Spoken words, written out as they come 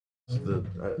It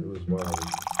was while I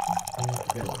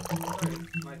Sorry,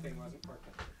 my thing wasn't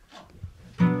working.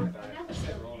 I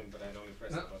said rolling, but I'd only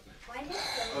press the button.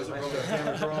 was rolling. The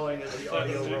camera's rolling and the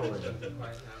audio rolling.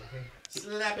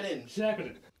 Slap it in. Slap it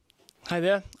in. Hi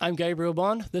there, I'm Gabriel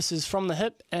Bond. This is From the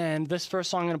Hip, and this first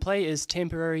song I'm going to play is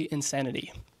Temporary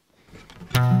Insanity.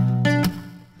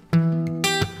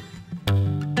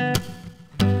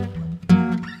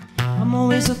 I'm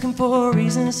always looking for a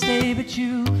reason to stay, but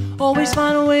you always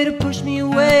find a way to push me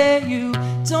away. You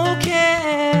don't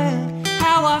care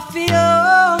how I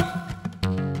feel.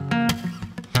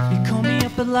 You call me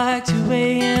up at like 2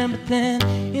 a.m., but then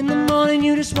in the morning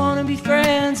you just want to be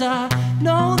friends. I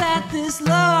know that this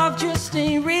love just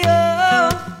ain't real,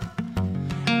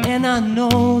 and I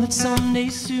know that someday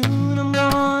soon I'm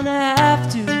gonna have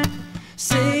to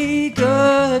say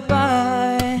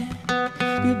goodbye,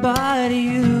 goodbye to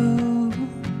you.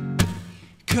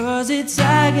 'Cause it's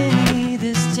agony,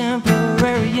 this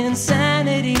temporary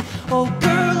insanity. Oh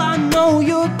girl, I know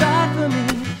you're bad for me,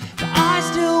 but I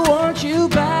still want you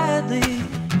badly.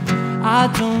 I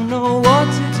don't know what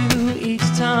to do each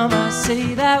time I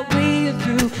say that we're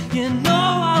through. You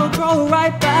know I'll grow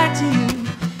right back to you.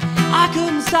 I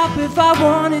couldn't stop if I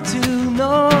wanted to,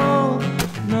 no,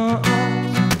 no.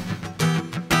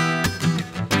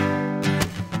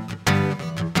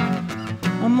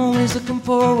 I'm always looking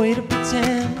for a way to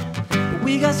pretend, but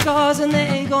we got scars and they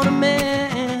ain't gonna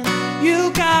mend.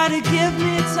 You gotta give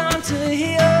me time to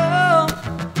heal,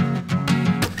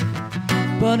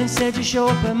 but instead you show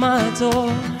up at my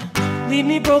door, leave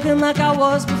me broken like I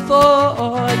was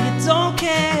before. You don't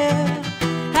care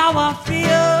how I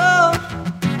feel,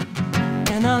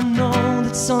 and I know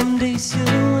that someday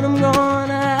soon I'm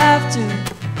gonna have to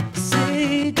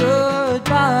say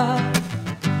goodbye,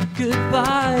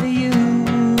 goodbye to you.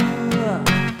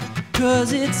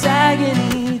 'Cause it's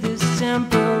agony, this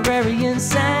temporary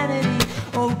insanity.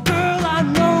 Oh girl, I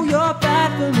know you're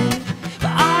bad for me,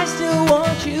 but I still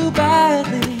want you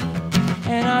badly.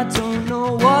 And I don't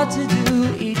know what to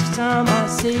do each time I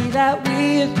say that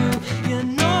we're through. You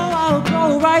know I'll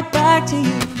go right back to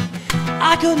you.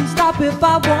 I couldn't stop if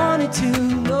I wanted to,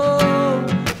 no,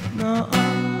 no,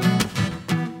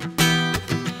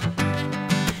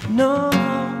 no,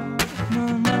 no,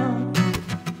 no.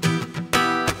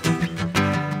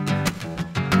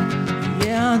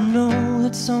 Yeah, I know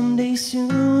that someday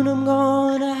soon I'm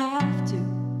gonna have to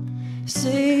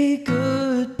say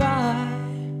goodbye,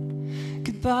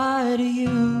 goodbye to you.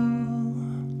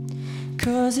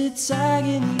 'Cause it's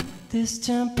agony, this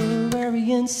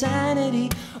temporary insanity.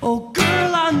 Oh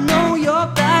girl, I know you're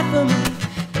bad for me,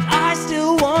 but I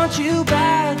still want you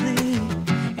badly.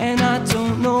 And I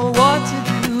don't know what to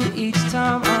do each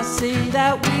time I say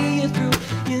that we're through.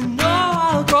 You know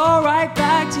I'll go right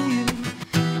back to you.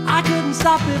 I couldn't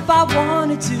stop if I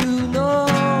wanted to, no,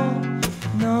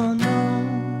 no, no.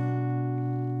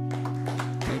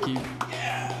 Thank you.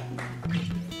 Yeah.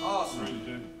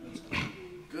 Awesome.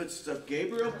 Good stuff,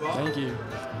 Gabriel. Thank you.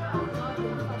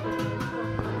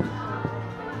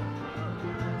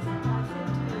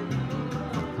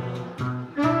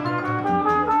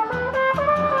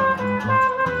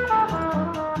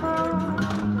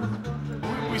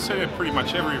 We say it pretty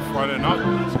much every Friday night.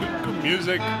 It's good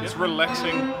music, it's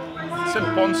relaxing. It's in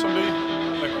Ponsonby.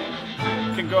 Like,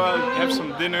 you can go out and have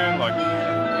some dinner, like,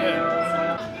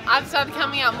 yeah. I've started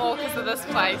coming out more because of this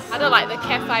place. I do like the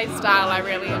cafe style, I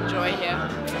really enjoy here.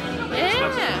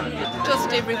 Yeah,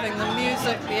 just everything, the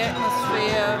music, the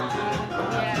atmosphere,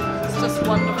 it's just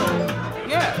wonderful.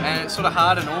 Yeah, and it's sort of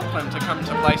hard in Auckland to come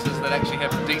to places that actually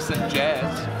have decent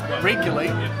jazz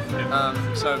regularly.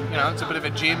 So, you know, it's a bit of a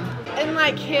gem. And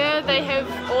like here, they have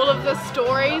all of the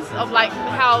stories of like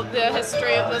how the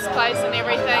history of this place and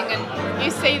everything, and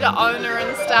you see the owner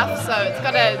and stuff, so it's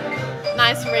got a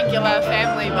nice regular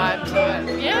family vibe to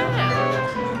it.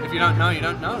 Yeah. If you don't know, you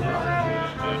don't know,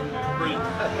 right?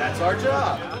 That's our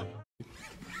job.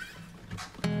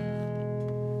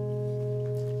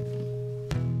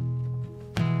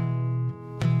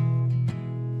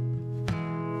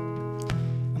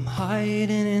 I'm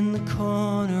hiding in the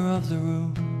corner of the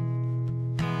room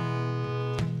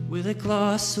with a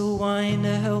glass of wine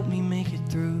to help me make it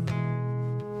through.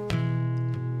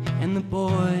 And the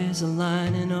boys are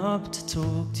lining up to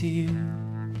talk to you.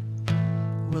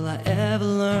 Will I ever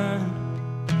learn?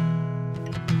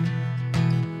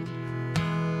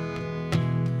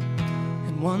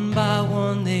 And one by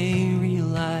one they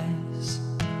realize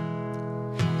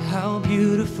how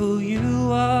beautiful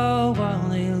you are while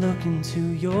they look into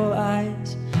your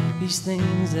eyes. These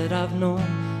things that I've known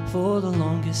for the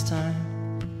longest time,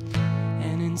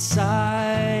 and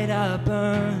inside I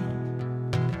burn.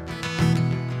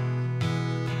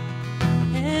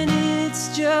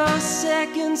 just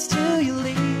seconds till you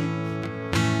leave,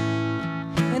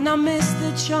 and I miss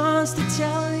the chance to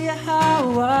tell you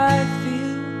how I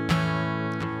feel.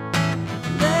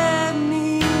 Let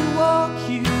me walk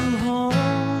you home.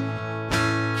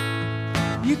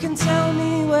 You can tell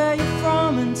me where you're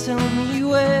from and tell me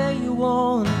where you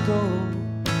wanna go.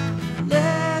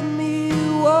 Let me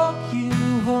walk you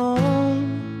home.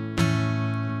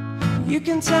 You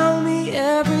can tell me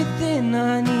everything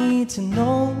I need to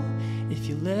know if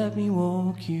you let me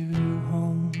walk you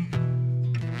home.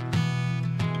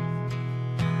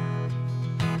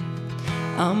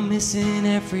 I'm missing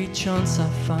every chance I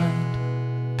find.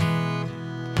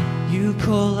 You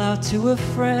call out to a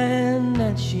friend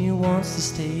and she wants to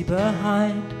stay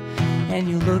behind, and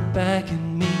you look back at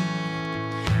me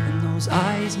and those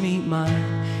eyes meet mine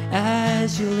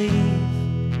as you leave.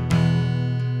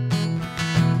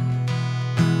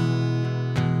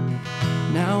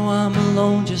 Now I'm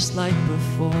alone just like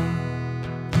before.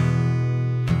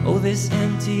 Oh, this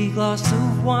empty glass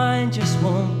of wine just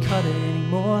won't cut it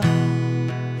anymore.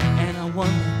 And I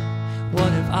wonder,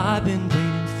 what have I been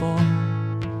waiting for?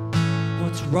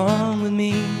 What's wrong with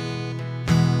me?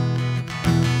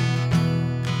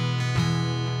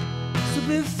 So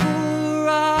before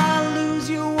I lose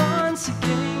you once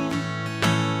again,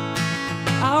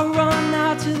 I'll run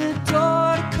out to the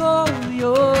door to call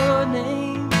your name.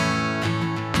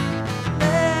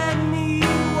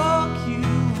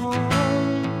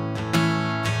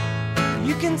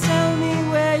 You can tell me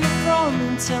where you're from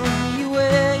and tell me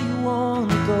where you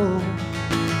wanna go.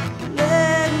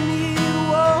 Let me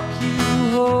walk you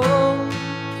home.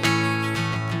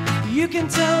 You can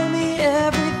tell me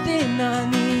everything I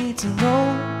need to know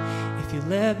if you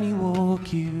let me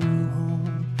walk you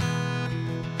home.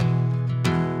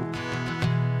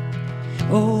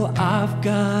 Oh, I've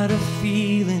got a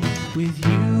feeling with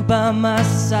you by my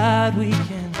side we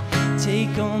can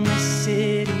take on the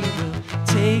city, we'll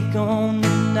take on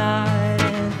the night.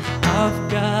 And I've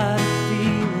got a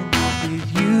feeling with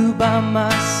you by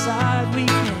my side we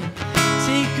can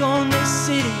take on the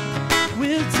city,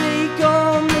 we'll take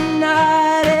on the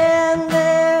night. And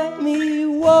let me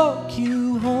walk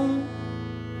you home.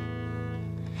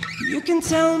 You can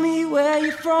tell me where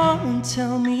you're from and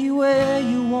tell me where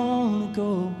you wanna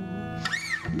go.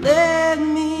 Let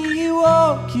me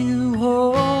walk you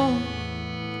home.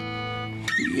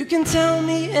 You can tell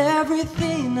me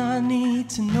everything I need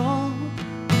to know.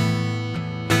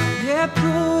 Yeah,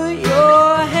 put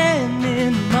your hand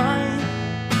in mine,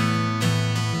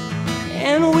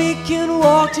 and we can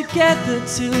walk together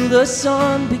till the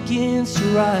sun begins to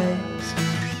rise.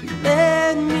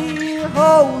 Let me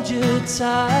hold you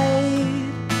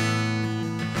tight,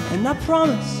 and I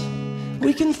promise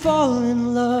we can fall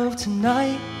in love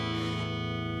tonight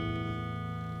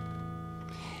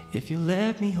if you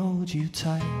let me hold you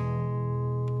tight.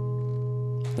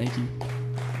 Thank you.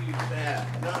 Yeah,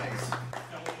 nice.